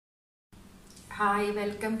Hi,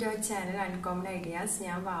 welcome to our channel Uncommon Ideas. I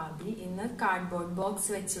am Wabi. In the cardboard box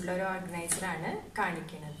vechulla oru organizer aanu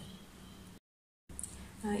kanikkunathu.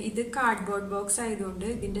 This cardboard box ayidonde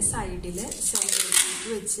idinte side il cello tape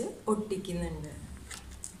vechu ottikkunnundu.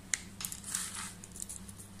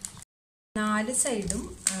 4 side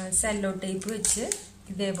cello tape vechu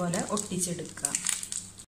idevole ottichedukka.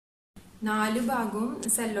 4 ഭാഗവും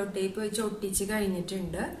cello tape vechu ottichu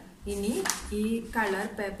കഴിഞ്ഞിട്ടുണ്ട്. ഇനി ഈ colour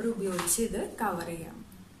paper ഉപയോഗിച്ച് ഇത് cover ചെയ്യാം.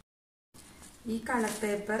 ഈ colour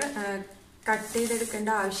paper cut ചെയ്തെടുക്കേണ്ട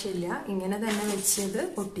ആവശ്യമില്ല, ഇങ്ങനെ തന്നെ വെച്ച് ഇത്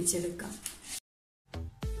ഒട്ടിച്ചെടുക്കാം.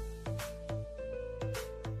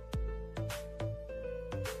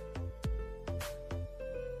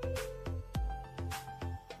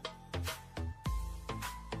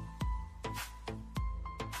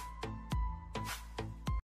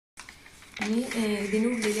 ഇനി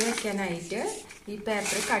ഇതിനുള്ളിൽ വെക്കാനായിട്ട് ഈ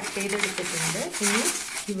പേപ്പർ കട്ട് ചെയ്തെടുത്തിട്ടുണ്ട്. ഇനി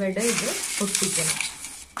ഇവിടെ ഇത് ഒട്ടിക്കണം.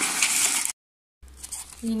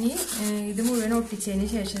 ഇനി ഇത് മുഴുവൻ ഒട്ടിച്ചതിന്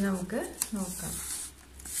ശേഷം നമുക്ക് നോക്കാം.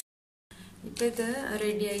 ഇപ്പം ഇത്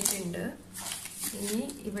റെഡി ആയിട്ടുണ്ട്. ഇനി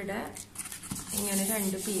ഇവിടെ ഇങ്ങനെ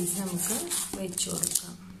 2 പീസ് നമുക്ക് വെച്ചു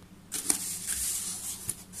കൊടുക്കാം.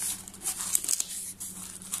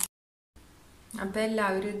 അപ്പോൾ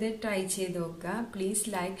എല്ലാവരും ഇത് ട്രൈ ചെയ്ത് നോക്കുക. Please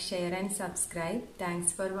like, share and subscribe.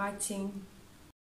 Thanks for watching.